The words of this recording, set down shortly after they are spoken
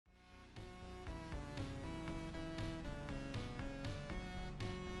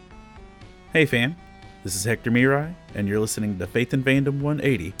Hey fam, this is Hector Miray, and you're listening to Faith Fandom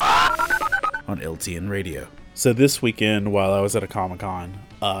 180 on LTN Radio. So this weekend, while I was at a Comic-Con,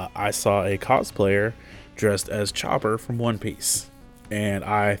 I saw a cosplayer dressed as Chopper from One Piece, and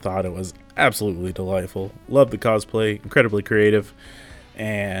I thought it was absolutely delightful. Loved the cosplay, incredibly creative,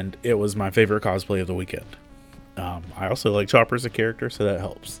 and it was my favorite cosplay of the weekend. I also like Chopper as a character, so that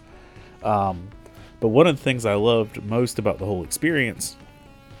helps. But one of the things I loved most about the whole experience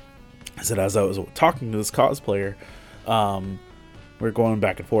is that as I was talking to this cosplayer, we're going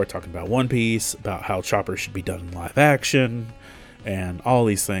back and forth talking about One Piece, about how Chopper should be done in live action, and all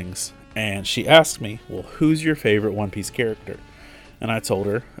these things. And she asked me, well, who's your favorite One Piece character? And I told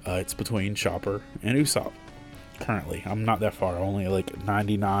her it's between Chopper and Usopp. Currently, I'm not that far, only like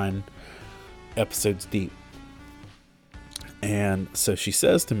 99 episodes deep. And so she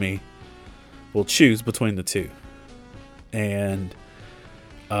says to me, well, choose between the two. And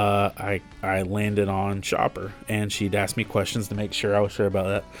I landed on Chopper, and she'd asked me questions to make sure I was sure about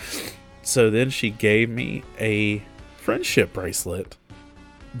that. So then she gave me a friendship bracelet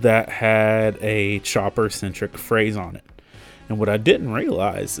that had a Chopper-centric phrase on it. And what I didn't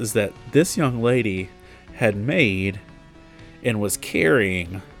realize is that this young lady had made and was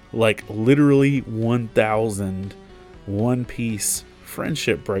carrying like literally 1,000 One Piece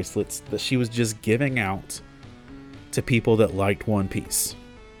friendship bracelets that she was just giving out to people that liked One Piece.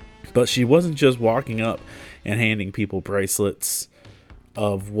 But she wasn't just walking up and handing people bracelets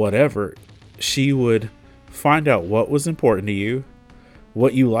of whatever. She would find out what was important to you,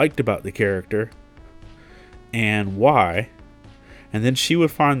 what you liked about the character, and why. And then she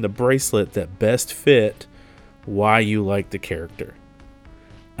would find the bracelet that best fit why you liked the character.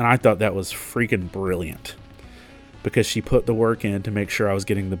 And I thought that was freaking brilliant, because she put the work in to make sure I was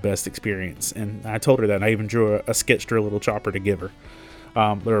getting the best experience. And I told her that. And I even drew a sketch to a little Chopper to give her.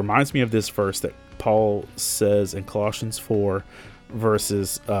 But it reminds me of this verse that Paul says in Colossians 4,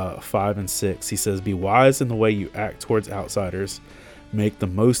 verses 5 and 6. He says, "Be wise in the way you act towards outsiders. Make the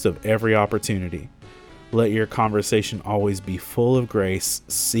most of every opportunity. Let your conversation always be full of grace,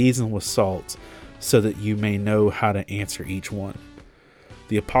 seasoned with salt, so that you may know how to answer each one."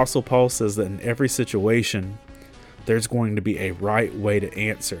 The Apostle Paul says that in every situation, there's going to be a right way to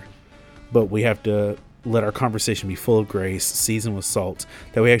answer, but we have to let our conversation be full of grace, seasoned with salt,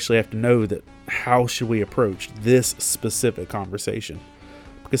 that we actually have to know that how should we approach this specific conversation,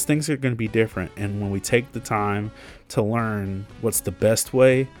 because things are going to be different. And when we take the time to learn what's the best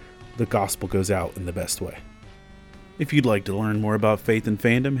way, the gospel goes out in the best way. If you'd like to learn more about Faith and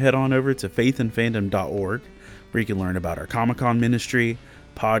Fandom, head on over to faithandfandom.org, where you can learn about our Comic-Con ministry,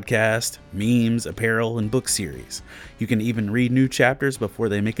 podcast, memes, apparel, and book series. You can even read new chapters before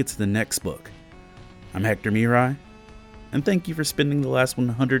they make it to the next book. I'm Hector Miray, and thank you for spending the last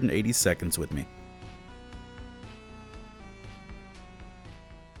 180 seconds with me.